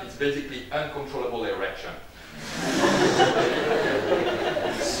 Priapism is basically uncontrollable erection.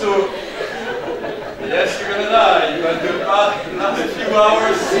 So, yes, you're going to die, but the last few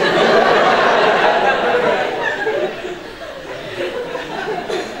hours.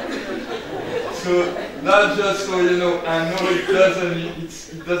 So, not just so you know, I know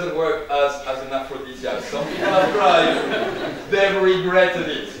it doesn't work as an aphrodisiac. Some people have tried, they've regretted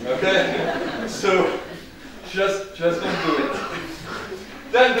it, okay? So, just don't do it.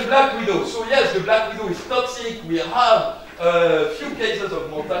 Then the black widow. So yes, the black widow is toxic. We have a few cases of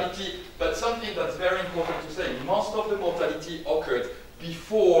mortality, but something that's very important to say, most of the mortality occurred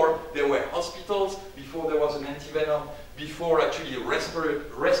before there were hospitals, before there was an antivenom, before actually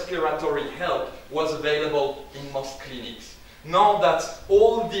respiratory help was available in most clinics. Now that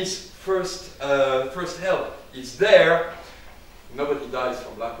all this first help is there, nobody dies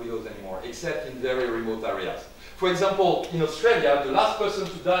from black widows anymore, except in very remote areas. For example, in Australia, the last person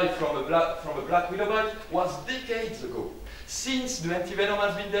to die from a black widow bite was decades ago. Since the antivenom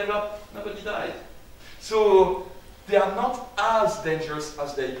has been developed, nobody died. So they are not as dangerous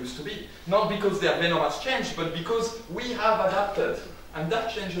as they used to be. Not because their venom has changed, but because we have adapted. And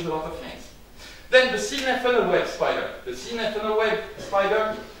that changes a lot of things. Then the Sydney funnel web spider. The Sydney funnel web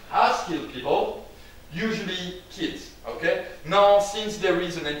spider has killed people, usually kids. Okay? Now, since there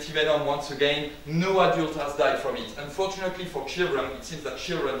is an antivenom, once again, no adult has died from it. Unfortunately for children, it seems that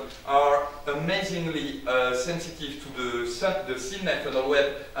children are amazingly sensitive to the Sydney funnel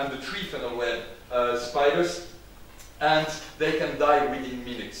web and the tree funnel web spiders, and they can die within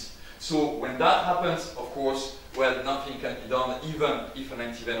minutes. So when that happens, of course, well, nothing can be done, even if an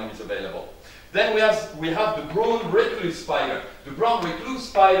antivenom is available. Then we have the brown recluse spider. The brown recluse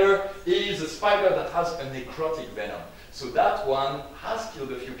spider is a spider that has a necrotic venom. So that one has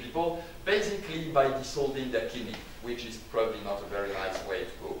killed a few people, basically by dissolving their kidney, which is probably not a very nice way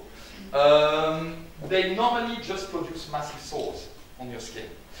to go. They normally just produce massive sores on your skin.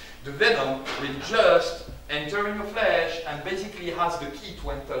 The venom will just enter in your flesh and basically has the key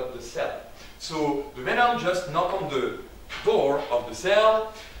to enter the cell. So the venom just knocks on the door of the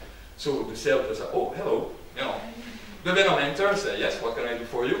cell. So the cell just says, oh, hello, The venom enters, yes, what can I do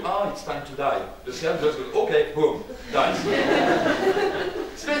for you? Ah, it's time to die. The cell just goes, okay, boom, dies.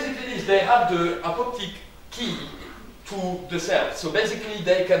 So basically this, they have the apoptic key to the cell. So basically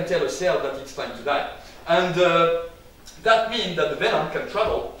they can tell a cell that it's time to die. And that means that the venom can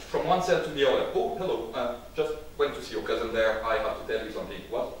travel from one cell to the other. Oh, hello, just went to see your cousin there, I have to tell you something.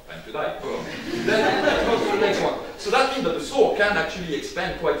 What? Time to die. Boom. Then let's go to the next one. So that means that the saw can actually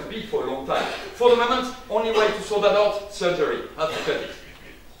expand quite a bit for a long time. For the moment, only way to saw that out, surgery, have to cut it.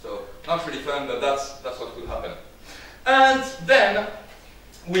 So not really fun, but that's what could happen. And then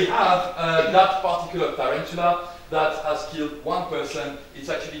we have that particular tarantula that has killed one person. It's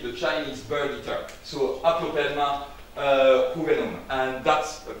actually the Chinese bird eater. So Aplopelma Venom, and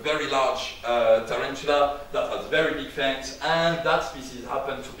that's a very large tarantula that has very big fangs, and that species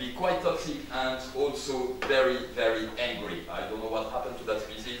happened to be quite toxic and also very, very angry. I don't know what happened to that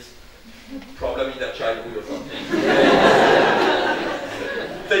species, probably in their childhood or something.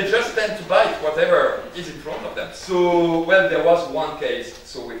 They just tend to bite whatever is in front of them. So, well, there was one case,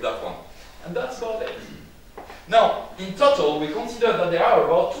 so with that one. And that's about it. Now, in total, we consider that there are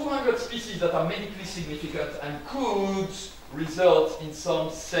about 200 species that are medically significant and could result in some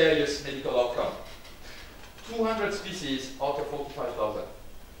serious medical outcome. 200 species out of 45,000.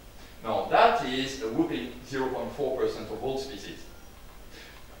 Now, that is a whopping 0.4% of all species.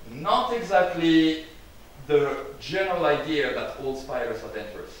 Not exactly the general idea that all spiders are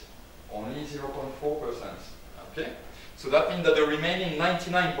dangerous. Only 0.4%. Okay? So that means that the remaining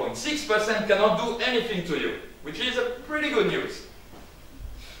 99.6% cannot do anything to you, which is a pretty good news.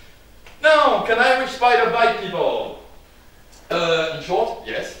 Now, can Irish spider bite people? In short,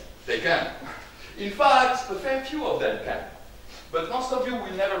 yes, they can. In fact, a fair few of them can. But most of you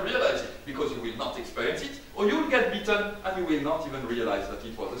will never realize it, because you will not experience it, or you will get bitten and you will not even realize that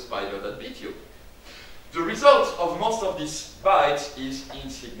it was a spider that bit you. The result of most of these bites is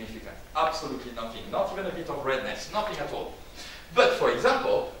insignificant. Absolutely nothing. Not even a bit of redness. Nothing at all. But for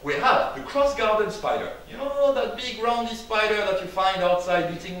example, we have the cross-garden spider. You know that big roundy spider that you find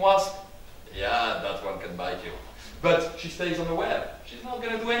outside eating wasp? Yeah, that one can bite you. But she stays on the web. She's not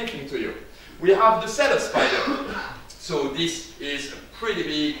going to do anything to you. We have the cellar spider. So this is a pretty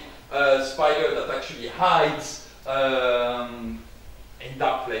big spider that actually hides in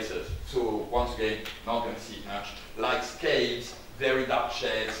dark places. So once again, not going to see much. Likes caves, very dark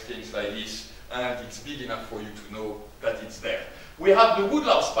sheds, things like this. And it's big enough for you to know that it's there. We have the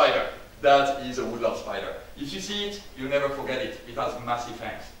woodlark spider. That is a woodlark spider. If you see it, you'll never forget it. It has massive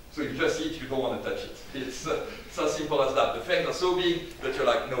fangs. So if you just see it, you don't want to touch it. It's as simple as that. The fangs are so big that you're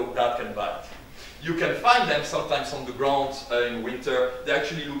like, no, that can bite. You can find them sometimes on the ground in winter. They're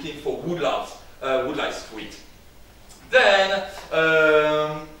actually looking for woodlarks to eat. Then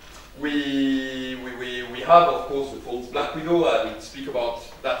we have, of course, the false black widow. I will speak about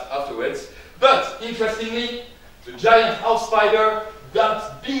that afterwards. But interestingly, the giant house spider,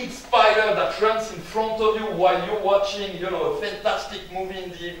 that big spider that runs in front of you while you're watching, you know, a fantastic movie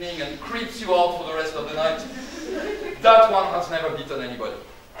in the evening and creeps you out for the rest of the night, that one has never bitten anybody.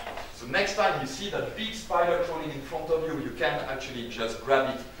 So next time you see that big spider crawling in front of you, you can actually just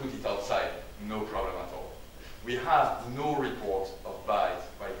grab it, put it outside. No problem at all. We have no report of bites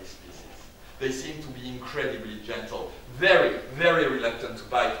by this species. They seem to be incredibly gentle, very, very reluctant to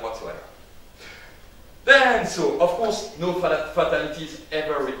bite whatsoever. Then, so, of course, no fatalities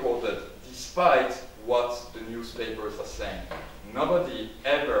ever recorded, despite what the newspapers are saying. Nobody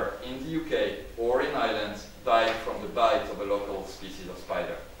ever in the UK or in Ireland died from the bite of a local species of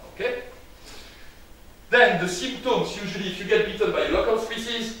spider. Okay? Then, the symptoms, usually if you get bitten by a local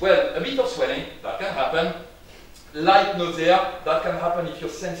species, well, a bit of swelling, that can happen. Light nausea, that can happen if you're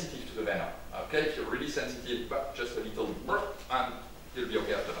sensitive to the venom. Okay? If you're really sensitive, but just a little burp, and you'll be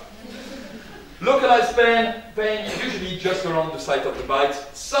okay after that. Localized pain is usually just around the site of the bite,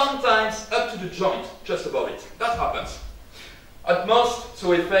 sometimes up to the joint, just above it. That happens. At most,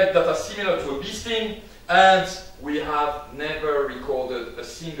 so effects that are similar to a bee sting, and we have never recorded a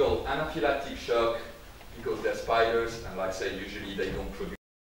single anaphylactic shock because they're spiders, and like I say, usually they don't produce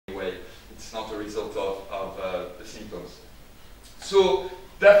anyway. It's not a result of the symptoms. So,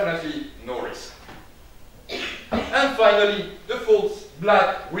 definitely no risk. And finally, the false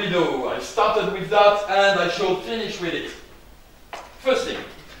black widow. I started with that and I shall finish with it. First thing,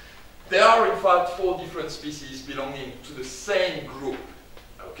 there are in fact 4 different species belonging to the same group.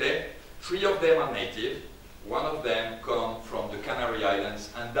 Okay? 3 of them are native, 1 of them comes from the Canary Islands,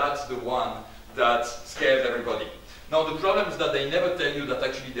 and that's the one that scares everybody. Now the problem is that they never tell you that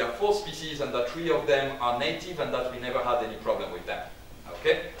actually there are 4 species and that 3 of them are native and that we never had any problem with them.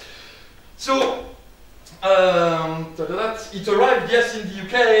 Okay? So, It arrived, yes, in the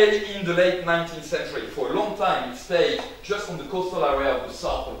UK in the late 19th century. For a long time, it stayed just on the coastal area of the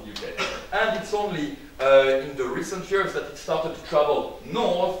south of the UK. And it's only in the recent years that it started to travel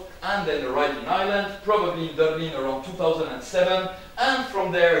north and then arrived in Ireland, probably in Dublin around 2007. And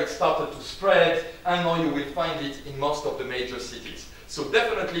from there, it started to spread, and now you will find it in most of the major cities. So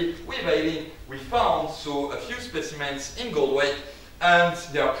definitely, with Eithir, we found a few specimens in Galway, and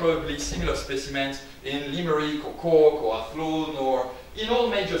there are probably similar specimens in Limerick or Cork or Athlone or in all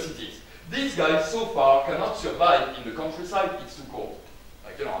major cities. These guys so far cannot survive in the countryside, it's too cold.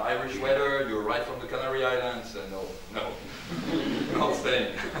 Like, you know, Irish weather, you're right from the Canary Islands, and no, not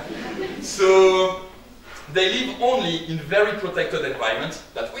staying. So they live only in very protected environments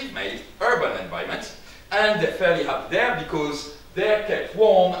that we've made, urban environments, and they're fairly happy there because they're kept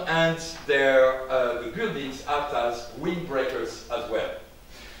warm and the buildings act as windbreakers as well.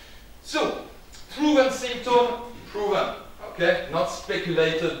 So, proven symptom, proven, okay, not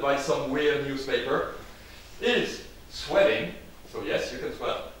speculated by some weird newspaper, is swelling. So yes, you can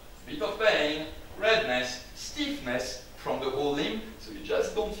swell. Bit of pain, redness, stiffness from the whole limb, so you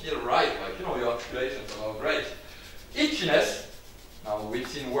just don't feel right, like, you know, your articulations are all great. Itchiness, now we've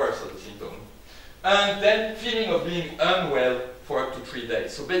seen worse as a symptom. And then feeling of being unwell for up to 3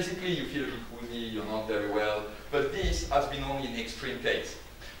 days. So basically you feel a bit woozy, you're not very well, but this has been only an extreme case.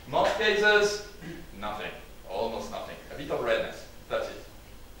 Most cases, nothing, almost nothing. A bit of redness, that's it.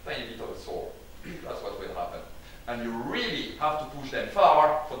 Tiny bit of a sore, that's what will happen. And you really have to push them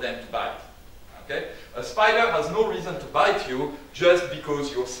far for them to bite. Okay? A spider has no reason to bite you just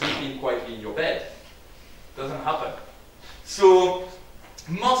because you're sleeping quietly in your bed. Doesn't happen. So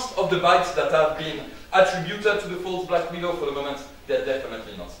most of the bites that have been attributed to the false black widow for the moment, they're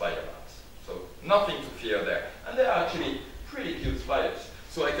definitely not spider bites. So nothing to fear there. And they're actually pretty cute spiders.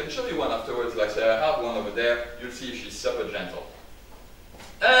 So I can show you one afterwards, like say I have one over there, you'll see she's super gentle.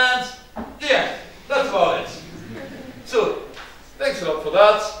 And yeah, that's about it. So, thanks a lot for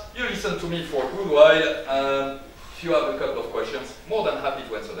that. You listened to me for a good while. If you have a couple of questions, more than happy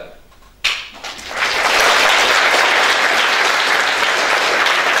to answer them.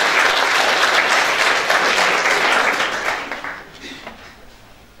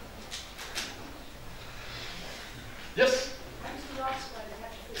 Yes?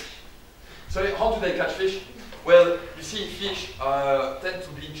 Sorry, how do they catch fish? Well, you see, fish tend to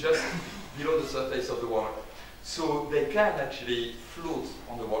be just below the surface of the water. So they can actually float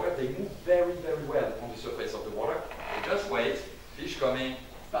on the water. They move very, very well on the surface of the water. They just wait, fish coming,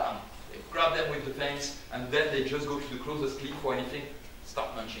 bam, they grab them with the fangs, and then they just go to the closest cliff or anything,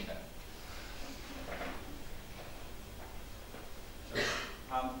 start munching them.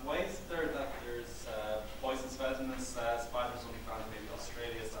 Why is there that there's poisonous venomous spiders only found in maybe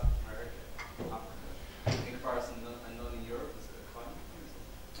Australia, South America, Africa, in comparison, and none in Europe? Is it a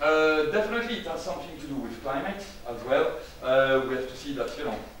climate? Definitely it has something to do with climate as well. We have to see that, you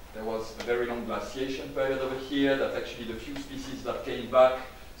know, there was a very long glaciation period over here, that actually the few species that came back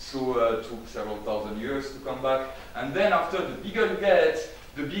took several thousand years to come back. And then after, the bigger you get,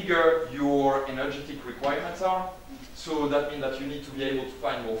 the bigger your energetic requirements are. So that means that you need to be able to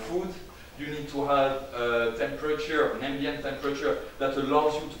find more food. You need to have a temperature, an ambient temperature that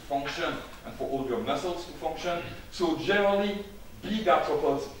allows you to function and for all your muscles to function. So generally, big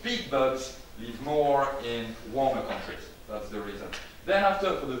arthropods, big bugs, live more in warmer countries. That's the reason. Then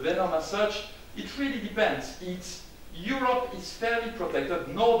after, for the venom as such, it really depends. Europe is fairly protected,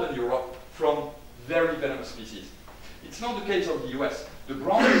 Northern Europe, from very venomous species. It's not the case of the US. The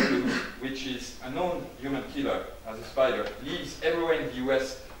brown recluse, which is a known human killer as a spider, lives everywhere in the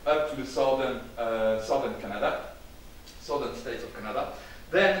US up to the southern states of Canada.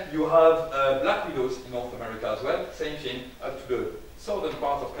 Then you have black widows in North America as well, same thing, up to the southern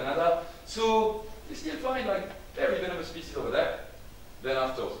part of Canada. So you still find like very venomous species over there. Then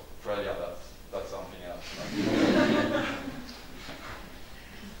after Australia, that's something else.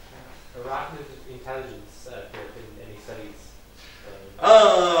 Arachnid intelligence, in any studies?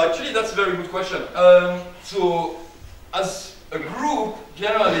 Actually, that's a very good question. So, as a group,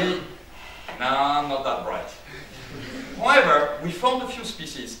 generally, nah, not that bright. However, we found a few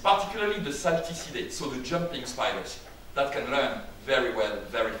species, particularly the salticidae, so the jumping spiders, that can learn very well,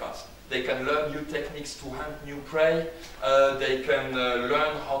 very fast. They can learn new techniques to hunt new prey. They can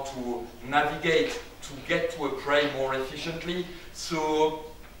learn how to navigate to get to a prey more efficiently. So,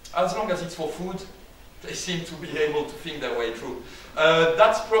 as long as it's for food, they seem to be able to think their way through.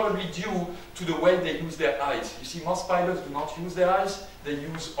 That's probably due to the way they use their eyes. You see, most spiders do not use their eyes. They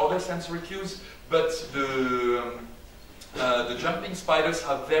use other sensory cues, but the jumping spiders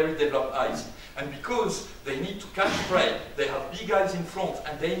have very developed eyes. And because they need to catch prey, they have big eyes in front,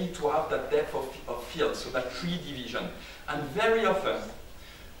 and they need to have that depth of field, so that tree division. And very often,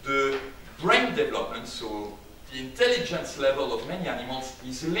 the brain development, so the intelligence level of many animals,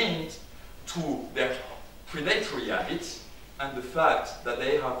 is linked to their predatory habits and the fact that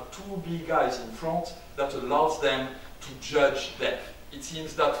they have two big eyes in front that allows them to judge depth. It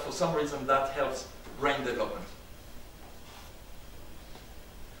seems that for some reason that helps brain development.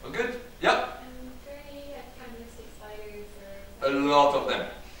 All good? Yeah? Are there any cannibalistic spiders? Or A lot of them.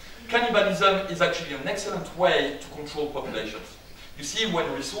 Cannibalism is actually an excellent way to control populations. You see,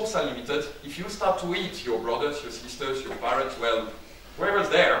 when resources are limited, if you start to eat your brothers, your sisters, your parents, well, whoever's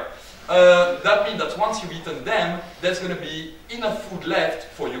there, that means that once you've eaten them, there's going to be enough food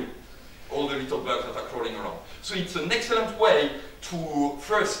left for you, all the little bugs that are crawling around. So it's an excellent way to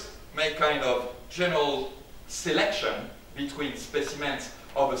first make kind of general selection between specimens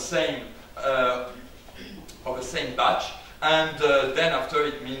of the same batch, and then after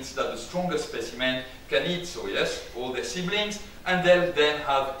it means that the strongest specimen can eat, so yes, all their siblings, and they'll then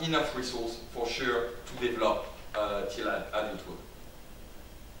have enough resource for sure to develop till adulthood.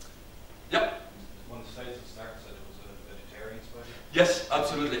 Yep? One of the studies that started said it was a vegetarian spider. Yes,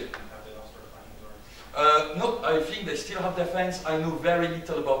 absolutely. Have they lost their fangs or? No, I think they still have their fangs. I know very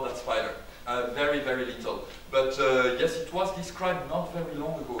little about that spider. Very, very little. But yes, it was described not very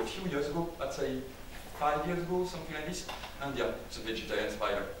long ago, a few years ago, I'd say 5 years ago, something like this. And yeah, it's a vegetarian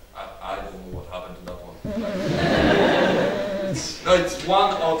spider. I don't know what happened to that one. No, it's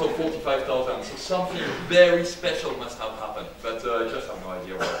 1 out of 45,000, so something very special must have happened, but I just have no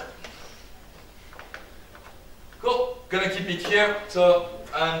idea what. Cool, gonna keep it here, so,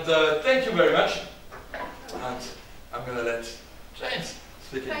 and thank you very much. And I'm gonna let James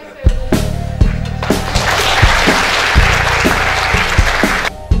speak in Thanks there. very much.